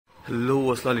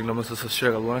Hello, assalamualaikum, namaste, sat shri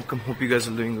akal, welcome. Hope you guys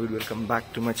are doing good. Welcome back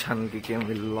to my channel KKM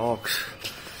Vlogs.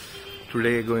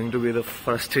 Today going to be the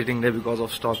frustrating day because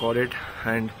of stock audit,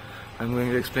 and I'm going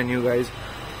to explain you guys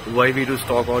why we do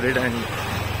stock audit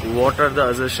and what are the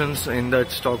assertions in that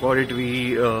stock audit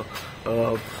we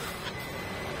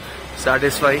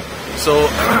satisfy. So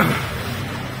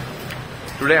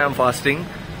today I'm fasting,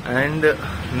 and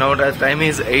now the time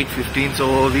is 8:15.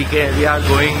 So we are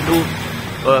going to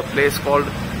a place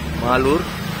called Nellore.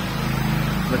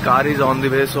 The car is on the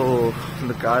way, so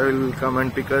the car will come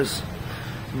and pick us.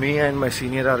 Me and my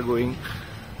senior are going,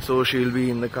 so she will be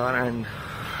in the car and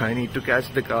I need to catch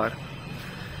the car.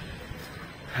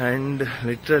 And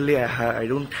literally I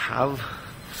don't have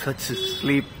such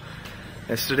sleep.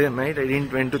 Yesterday night I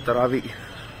didn't went to Tarawih.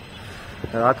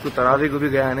 रात को तरावी को भी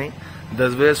गया नहीं,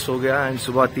 10 बजे सो गया and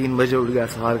सुबह 3 बजे उठ गया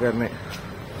सहार करने.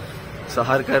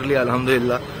 सहार कर लिया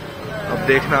अल्हम्दुलिल्लाह. अब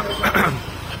देखना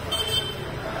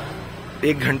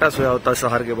 1 घंटा सोया होता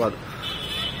सहार के बाद.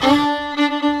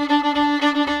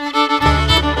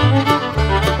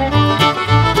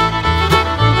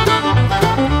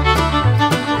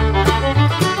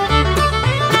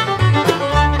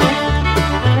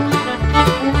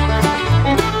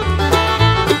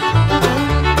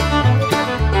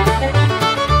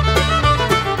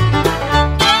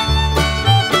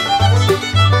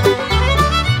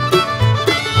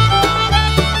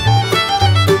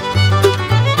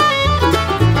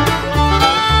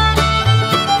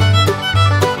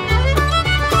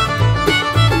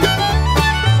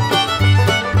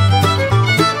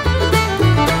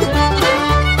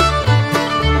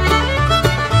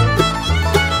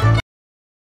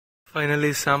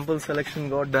 Finally, sample selection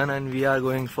got done and we are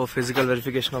going for physical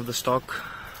verification of the stock,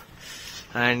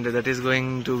 and that is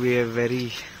going to be a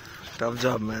very tough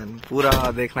job, man. पूरा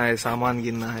देखना है, सामान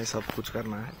गिनना है, सब कुछ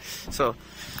करना है. So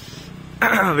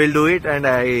we'll do it, and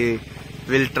I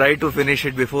will try to finish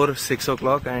it before 6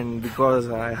 o'clock, and because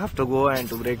I have to go and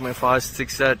to break my fast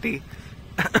 6:30.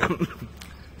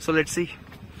 So let's see.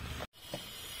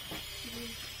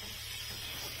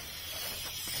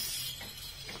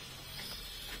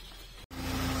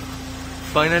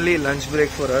 Finally, lunch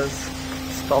break for us.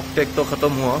 Stocktake तो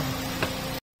खत्म हुआ.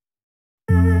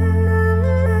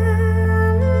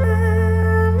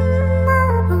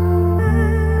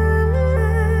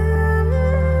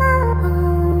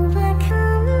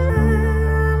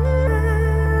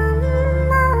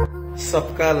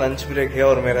 सबका lunch break है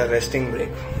और मेरा resting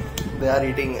break. They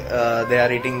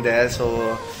are eating there. So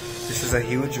this is a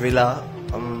huge villa.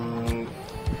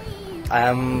 I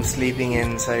am sleeping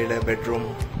inside a bedroom.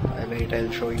 Wait,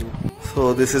 I'll show you.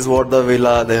 So this is what the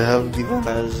villa they have given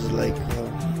us. Like,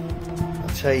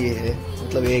 अच्छा ये है,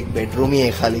 मतलब एक bedroom ही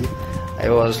है खाली. I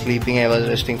was sleeping, I was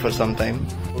resting for some time.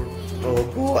 So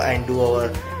go and do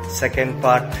our second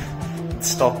part,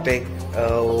 Stocktake.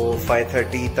 वो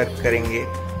 5:30 तक करेंगे.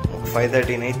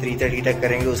 5:30 नहीं, 3:30 तक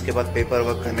करेंगे. उसके बाद पेपर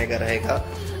वर्क करने का रहेगा.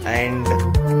 And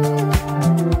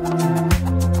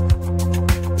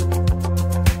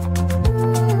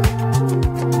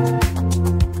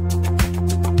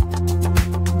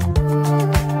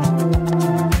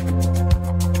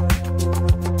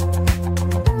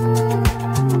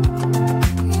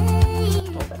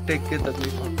के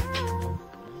तकलीफ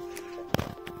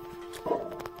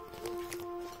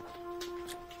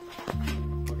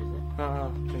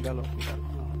निकालो.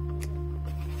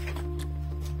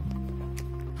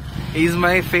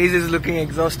 My face is looking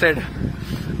exhausted.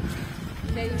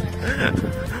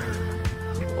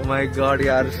 Oh my god,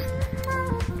 yaar.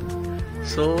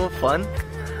 So fun.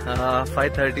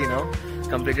 5:30 now.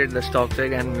 Completed the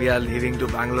Stocktake and we are leaving to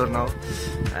Bangalore now.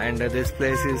 And this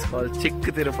place is called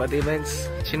Chikka Tirupati, means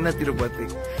Chinna Tirupati.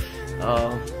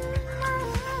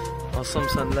 Awesome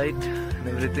sunlight and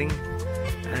everything.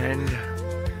 And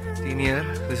senior,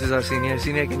 this is our senior.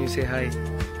 Senior, can you say hi?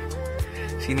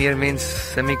 Senior means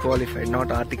semi-qualified,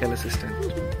 not article assistant.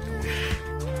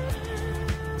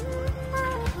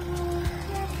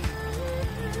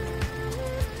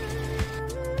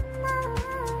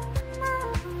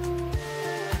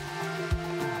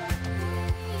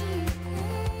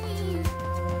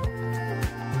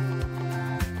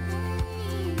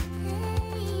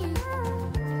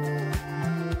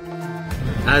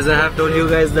 As I have told you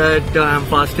guys that I'm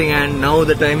fasting, and now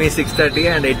the time is 6:30,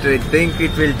 and I think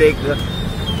it will take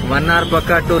 1 hour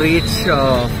pakka to reach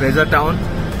Frazer town.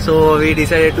 So we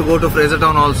decided to go to Frazer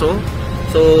town also.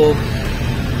 So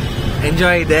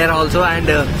enjoy there also.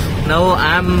 And now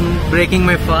I'm breaking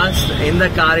my fast in the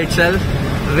car itself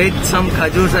with some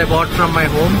khajurs I bought from my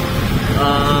home.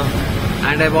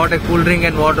 And I bought a cool drink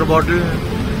and water bottle.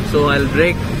 So I'll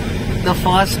break the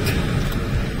fast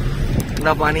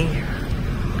ठंडा पानी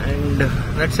and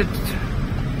that's it.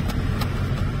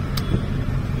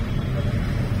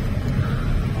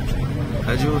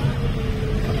 खजूर.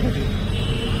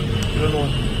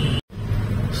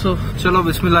 सो चलो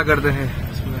बिस्मिल्लाह करते हैं.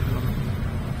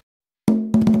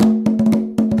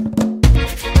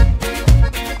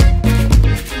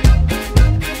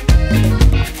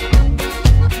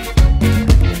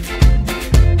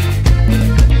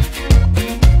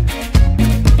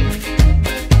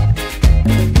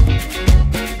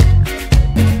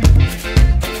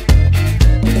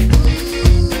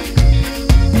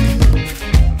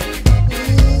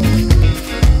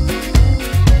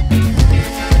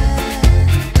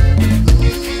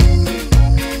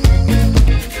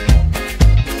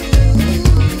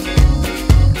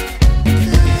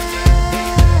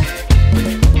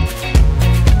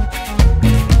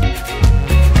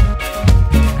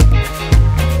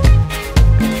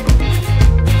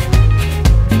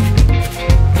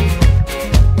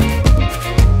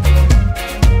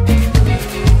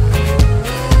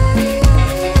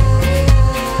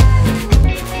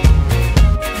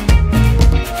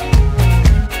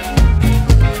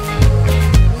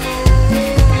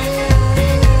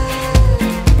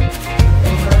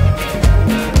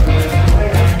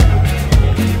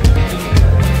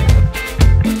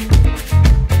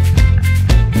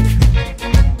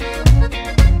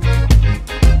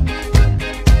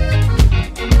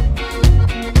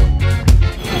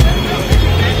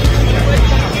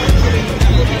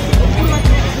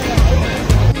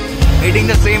 Eating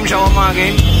the same shawarma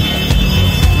again.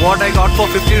 What I got for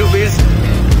 50 rupees.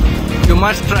 You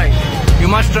must try. You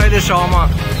must try this shawarma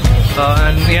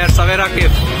near Savera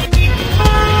Cave.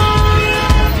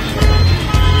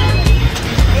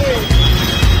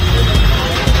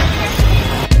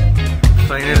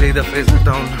 Finally, the Frazer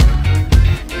town.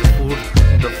 The food,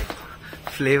 the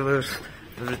flavors,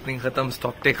 everything khatam.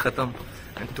 Stocktake khatam.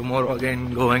 And tomorrow again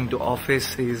going to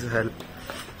office is hell.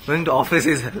 Going to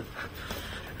office is hell.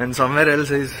 And somewhere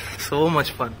else is so much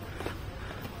fun.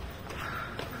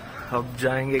 अब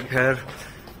जाएंगे घर.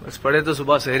 बस पड़े तो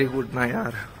सुबह शहरी कूटना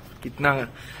यार. कितना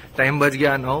टाइम बच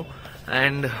गया now.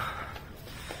 एंड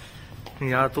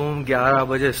या तो 11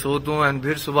 बजे सोता हूँ एंड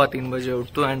फिर सुबह 3 बजे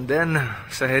उठता हूँ एंड देन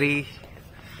शहरी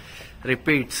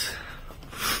रिपीट्स.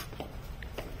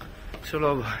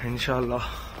 चलो अब इंशाल्लाह.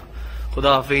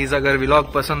 खुदा हाफिज. अगर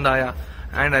व्लॉग पसंद आया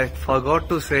एंड आई फॉरगॉट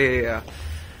टू से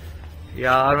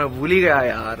यार मैं भूल ही गया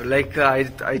यार. Like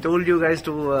I told you guys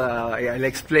to I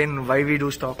explain why we do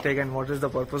स्टॉकटेक and what is the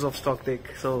purpose of स्टॉकटेक.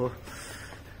 सो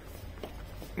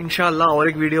इंशाल्लाह और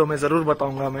एक वीडियो में जरूर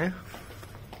बताऊंगा मैं.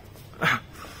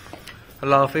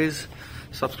 अल्लाह हाफिज.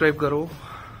 सब्सक्राइब करो,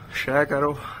 शेयर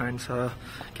करो एंड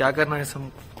क्या करना है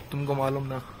सब तुमको मालूम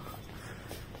ना.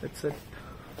 That's it.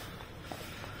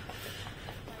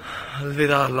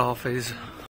 अलविदा. अल्लाह हाफिज.